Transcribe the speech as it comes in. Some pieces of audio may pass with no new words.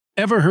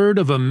Ever heard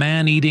of a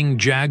man-eating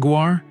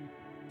jaguar?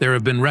 There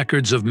have been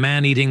records of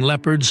man-eating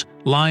leopards,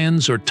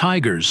 lions, or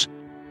tigers.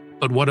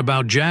 But what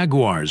about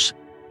jaguars?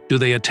 Do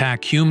they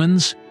attack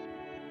humans?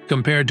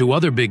 Compared to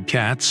other big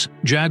cats,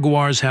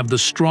 jaguars have the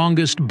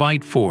strongest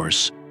bite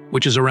force,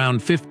 which is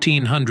around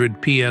 1500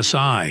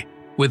 psi.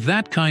 With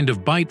that kind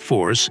of bite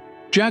force,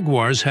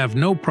 jaguars have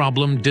no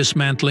problem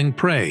dismantling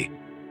prey.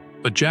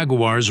 But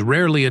jaguars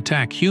rarely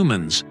attack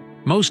humans.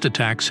 Most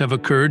attacks have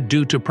occurred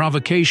due to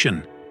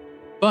provocation.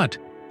 But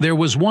there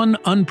was one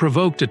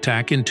unprovoked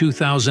attack in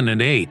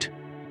 2008.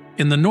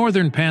 In the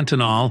northern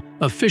Pantanal,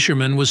 a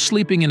fisherman was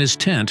sleeping in his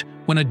tent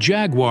when a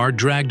jaguar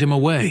dragged him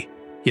away.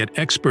 Yet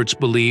experts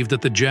believe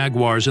that the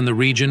jaguars in the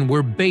region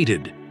were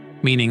baited,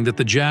 meaning that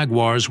the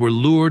jaguars were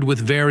lured with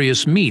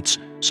various meats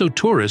so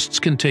tourists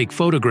can take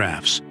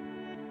photographs.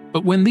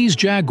 But when these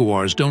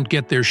jaguars don't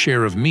get their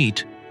share of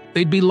meat,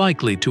 they'd be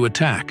likely to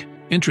attack.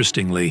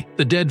 Interestingly,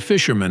 the dead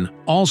fisherman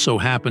also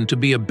happened to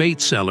be a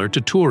bait seller to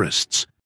tourists.